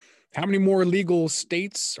How many more legal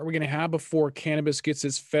states are we going to have before cannabis gets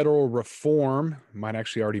its federal reform? Might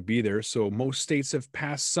actually already be there. So most states have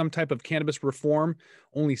passed some type of cannabis reform.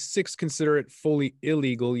 Only six consider it fully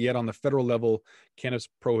illegal. Yet on the federal level, cannabis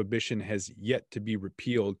prohibition has yet to be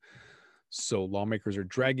repealed. So lawmakers are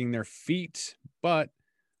dragging their feet, but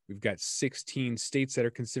we've got 16 states that are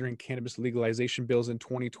considering cannabis legalization bills in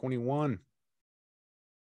 2021.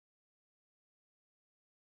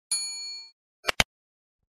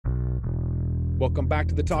 Welcome back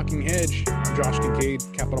to the Talking Hedge. I'm Josh Kincaid,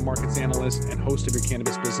 capital markets analyst and host of your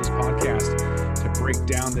cannabis business podcast, to break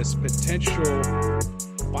down this potential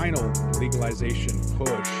final legalization push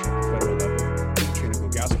at the federal level. Katrina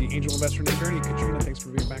Glogowski, angel investor and attorney. Katrina, thanks for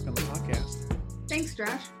being back on the podcast. Thanks,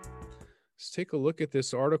 Josh. Let's take a look at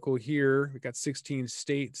this article here. We've got 16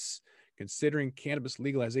 states considering cannabis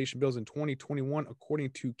legalization bills in 2021, according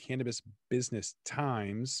to Cannabis Business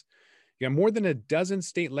Times. You got more than a dozen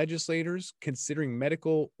state legislators considering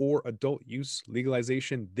medical or adult use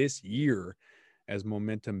legalization this year as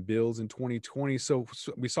momentum builds in 2020. So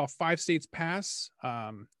we saw 5 states pass,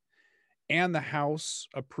 and the House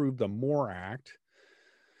approved the MORE Act.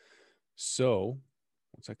 So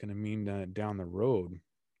what's that going to mean down the road?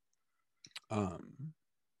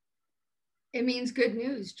 It means good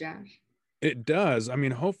news, Josh. It does. I mean,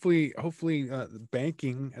 hopefully,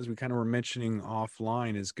 banking, as we kind of were mentioning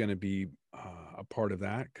offline, is going to be a part of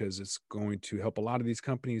that, because it's going to help a lot of these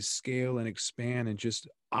companies scale and expand and just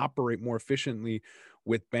operate more efficiently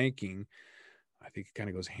with banking. I think it kind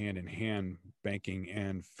of goes hand in hand, banking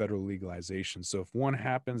and federal legalization. So if one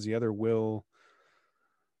happens, the other will.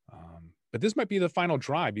 But this might be the final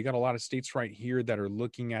drive. You got a lot of states right here that are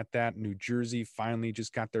looking at that. New Jersey finally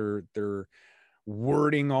just got their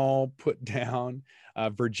wording all put down.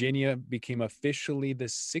 Virginia became officially the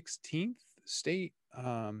 16th state.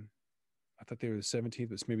 I thought they were the 17th,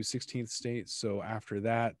 but it's maybe 16th state. So after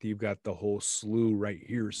that, you've got the whole slew right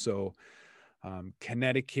here. So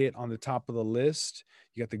Connecticut on the top of the list.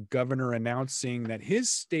 You got the governor announcing that his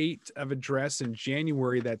state of address in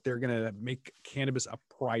January that they're going to make cannabis a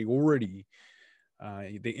priority.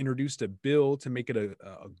 They introduced a bill to make it a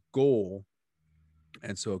goal.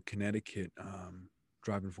 And so Connecticut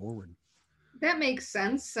driving forward. That makes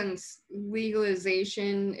sense, since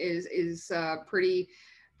legalization is pretty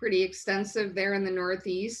extensive there in the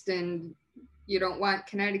Northeast, and you don't want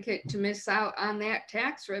Connecticut to miss out on that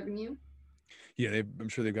tax revenue. Yeah, I'm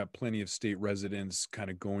sure they've got plenty of state residents kind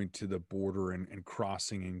of going to the border and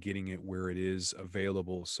crossing and getting it where it is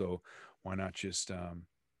available. So why not just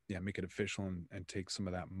make it official and take some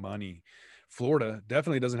of that money? Florida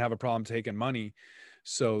definitely doesn't have a problem taking money.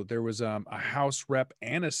 So there was a House rep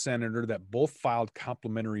and a senator that both filed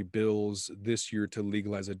complementary bills this year to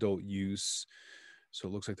legalize adult use. So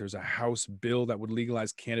it looks like there's a House bill that would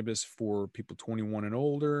legalize cannabis for people 21 and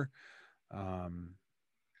older.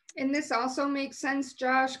 And this also makes sense,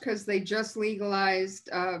 Josh, because they just legalized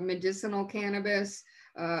medicinal cannabis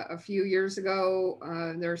a few years ago.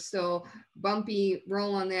 They're still bumpy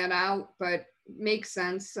rolling that out, but makes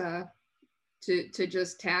sense to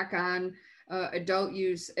just tack on adult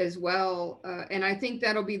use as well. And I think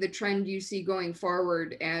that'll be the trend you see going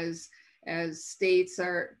forward as states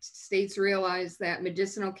realize that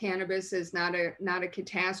medicinal cannabis is not a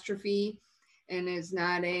catastrophe and is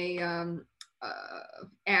not a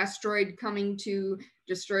asteroid coming to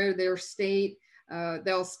destroy their state.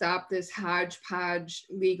 They'll stop this hodgepodge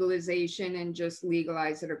legalization and just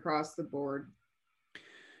legalize it across the board.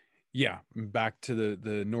 Yeah, back to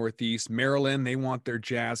the Northeast, Maryland, they want their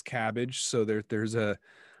jazz cabbage. So there's a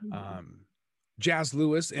Jazz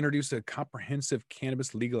Lewis introduced a comprehensive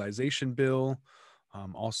cannabis legalization bill.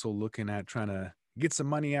 Also looking at trying to get some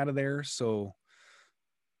money out of there. So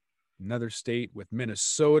another state with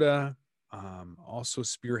Minnesota, also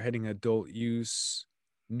spearheading adult use.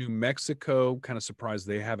 New Mexico, kind of surprised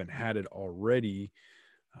they haven't had it already.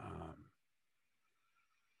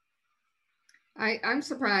 I'm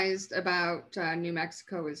surprised about New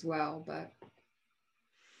Mexico as well, but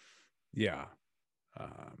yeah.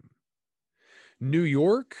 New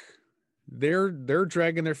York, they're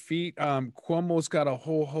dragging their feet. Cuomo's got a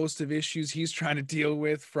whole host of issues he's trying to deal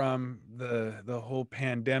with from the whole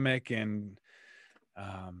pandemic, and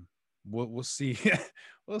we'll see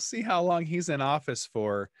we'll see how long he's in office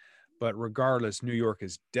for. But regardless, New York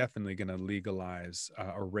is definitely going to legalize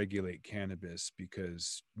or regulate cannabis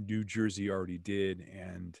because New Jersey already did,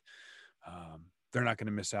 and they're not going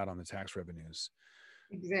to miss out on the tax revenues.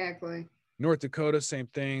 Exactly. North Dakota, same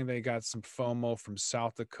thing. They got some FOMO from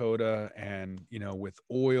South Dakota, and with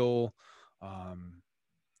oil,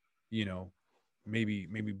 maybe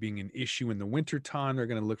being an issue in the wintertime, they're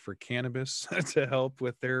going to look for cannabis to help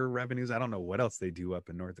with their revenues. I don't know what else they do up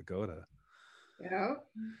in North Dakota. Yeah.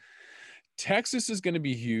 Texas is going to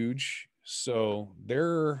be huge. So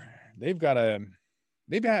they've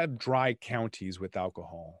had dry counties with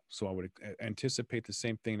alcohol. So I would anticipate the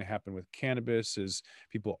same thing to happen with cannabis as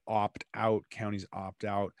people opt out, counties opt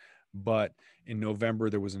out. But in November,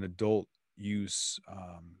 there was an adult use,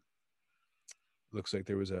 looks like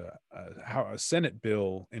there was a Senate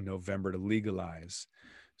bill in November to legalize.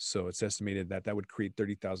 So it's estimated that that would create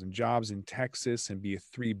 30,000 jobs in Texas and be a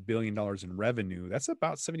 $3 billion in revenue. That's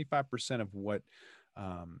about 75% of what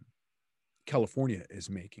California is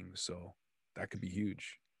making. So that could be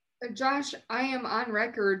huge. Josh, I am on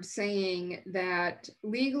record saying that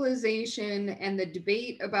legalization and the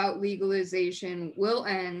debate about legalization will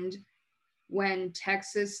end when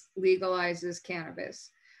Texas legalizes cannabis.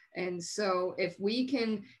 And so if we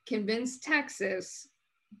can convince Texas,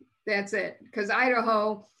 that's it. Because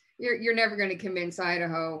Idaho, you're never going to convince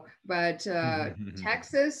Idaho, but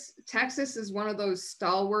Texas is one of those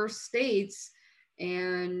stalwart states.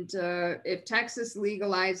 And if Texas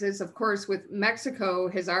legalizes, of course, with Mexico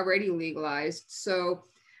has already legalized. So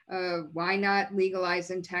why not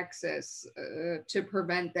legalize in Texas to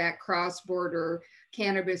prevent that cross-border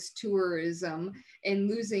cannabis tourism and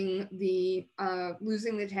losing the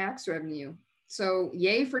tax revenue? So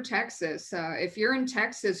yay for Texas. If you're in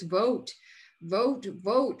Texas, vote,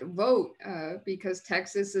 because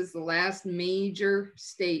Texas is the last major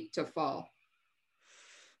state to fall.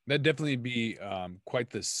 That'd definitely be quite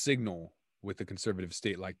the signal with a conservative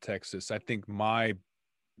state like Texas. I think my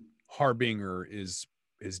harbinger is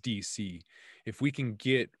DC. If we can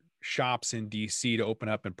get shops in DC to open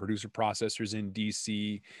up and producer processors in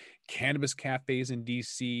DC, cannabis cafes in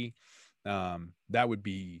DC, that would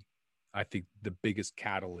be, I think, the biggest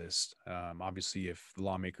catalyst. Obviously, if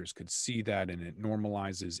lawmakers could see that and it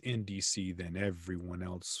normalizes in DC, then everyone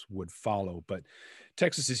else would follow. But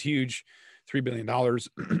Texas is huge. $3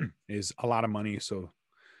 billion is a lot of money. So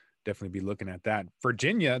definitely be looking at that.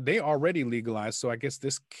 Virginia, they already legalized. So I guess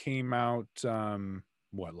this came out,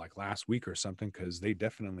 like last week or something, because they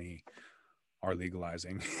definitely are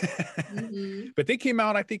legalizing. Mm-hmm. But they came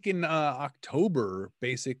out, I think, in October,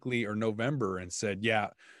 basically, or November, and said, yeah,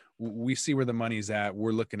 we see where the money's at.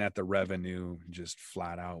 We're looking at the revenue. Just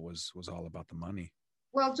flat out was all about the money.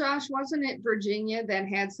 Well, Josh, wasn't it Virginia that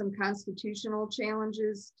had some constitutional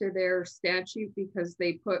challenges to their statute because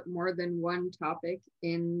they put more than one topic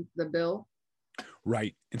in the bill?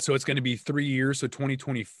 Right. And so it's going to be 3 years. So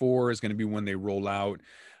 2024 is going to be when they roll out.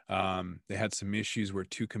 They had some issues where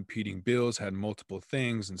two competing bills had multiple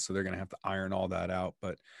things. And so they're going to have to iron all that out,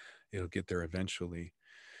 but it'll get there eventually.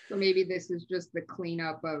 So maybe this is just the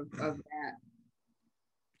cleanup of that.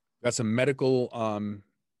 Got some medical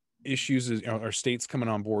issues. Our states coming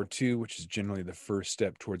on board too, which is generally the first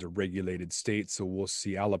step towards a regulated state. So we'll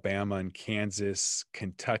see Alabama and Kansas,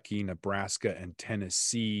 Kentucky, Nebraska, and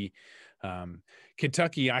Tennessee.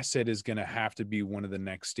 Kentucky, I said, is going to have to be one of the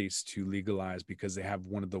next states to legalize because they have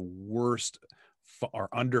one of the worst or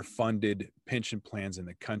underfunded pension plans in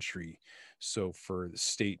the country. So for the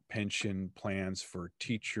state pension plans for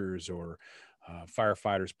teachers or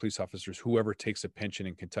firefighters, police officers, whoever takes a pension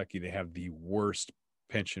in Kentucky, they have the worst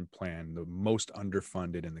pension plan, the most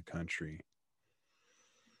underfunded in the country.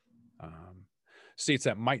 States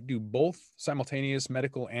that might do both simultaneous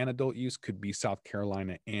medical and adult use could be South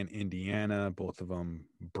Carolina and Indiana. Both of them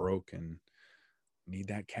broke and need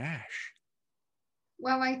that cash.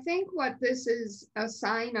 Well, I think what this is a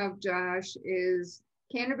sign of, Josh, is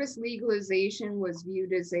cannabis legalization was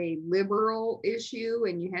viewed as a liberal issue,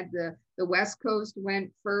 and you had the West Coast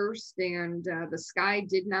went first, and the sky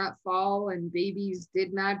did not fall, and babies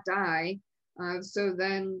did not die. So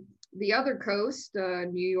then the other coast,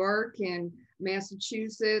 New York and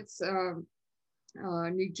Massachusetts,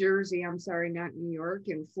 New Jersey, I'm sorry, not New York,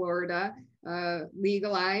 and Florida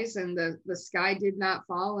legalized, and the sky did not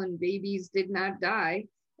fall and babies did not die.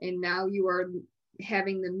 And now you are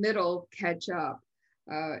having the middle catch up.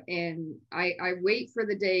 And I wait for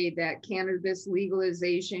the day that cannabis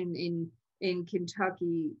legalization in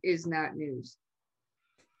Kentucky is not news.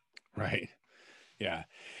 Right. Yeah.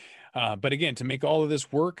 But again, to make all of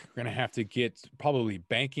this work, we're going to have to get probably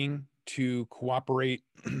banking to cooperate.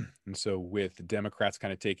 And so with the Democrats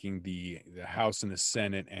kind of taking the House and the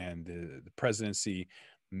Senate and the presidency,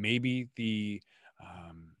 maybe the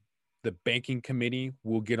banking committee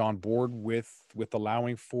will get on board with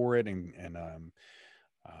allowing for it and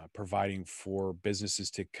providing for businesses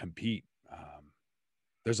to compete.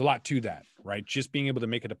 there's a lot to that, right? Just being able to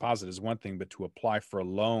make a deposit is one thing, but to apply for a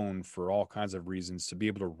loan for all kinds of reasons, to be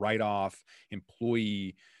able to write off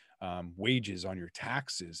employee wages on your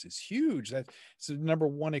taxes is huge. That's the number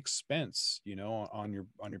one expense, on your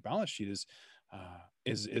balance sheet is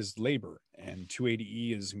labor, and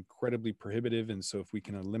 280E is incredibly prohibitive. And so if we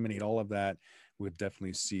can eliminate all of that, we'll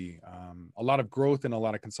definitely see a lot of growth and a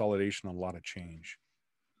lot of consolidation, a lot of change.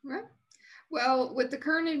 Right. Well, with the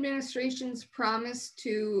current administration's promise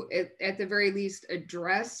to, at the very least,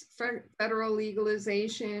 address federal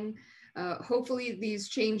legalization, hopefully these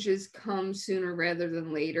changes come sooner rather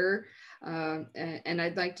than later. And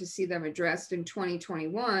I'd like to see them addressed in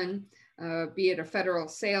 2021, be it a federal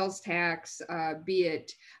sales tax, be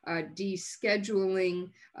it descheduling,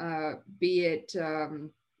 be it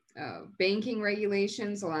banking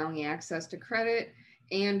regulations, allowing access to credit.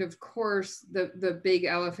 And of course, the big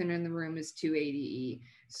elephant in the room is 280E.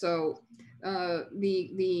 So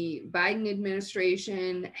the Biden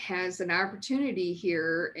administration has an opportunity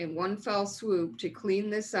here in one fell swoop to clean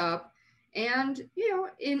this up, and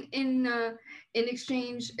in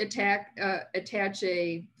exchange attach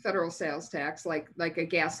a federal sales tax like a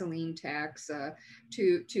gasoline tax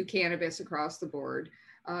to cannabis across the board,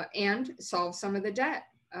 and solve some of the debt.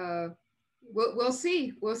 We'll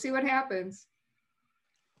see what happens.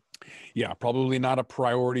 Yeah, probably not a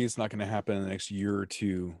priority. It's not going to happen in the next year or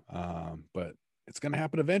two, but it's going to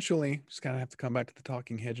happen eventually. Just kind of have to come back to the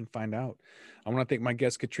Talking Hedge and find out. I want to thank my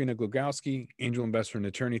guest, Katrina Glogowski, angel investor and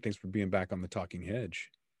attorney. Thanks for being back on the Talking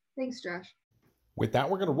Hedge. Thanks, Josh. With that,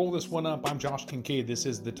 we're going to roll this one up. I'm Josh Kincaid. This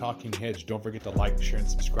is the Talking Hedge. Don't forget to like, share, and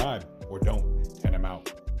subscribe, or don't, and I'm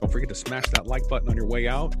out. Don't forget to smash that like button on your way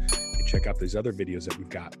out and check out these other videos that we've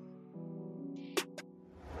got.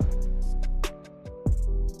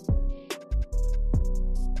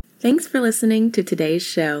 Thanks for listening to today's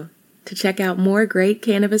show. To check out more great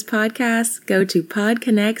cannabis podcasts, go to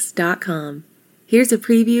podconnects.com. Here's a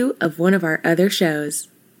preview of one of our other shows.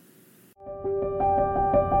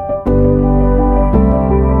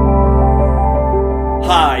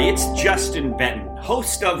 Hi, it's Justin Benton,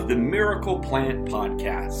 host of the Miracle Plant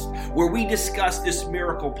Podcast, where we discuss this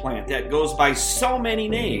miracle plant that goes by so many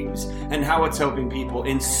names and how it's helping people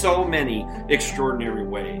in so many extraordinary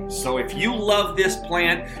ways. So if you love this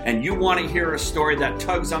plant and you want to hear a story that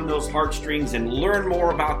tugs on those heartstrings and learn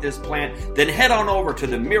more about this plant, then head on over to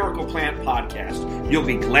the Miracle Plant Podcast. You'll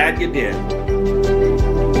be glad you did.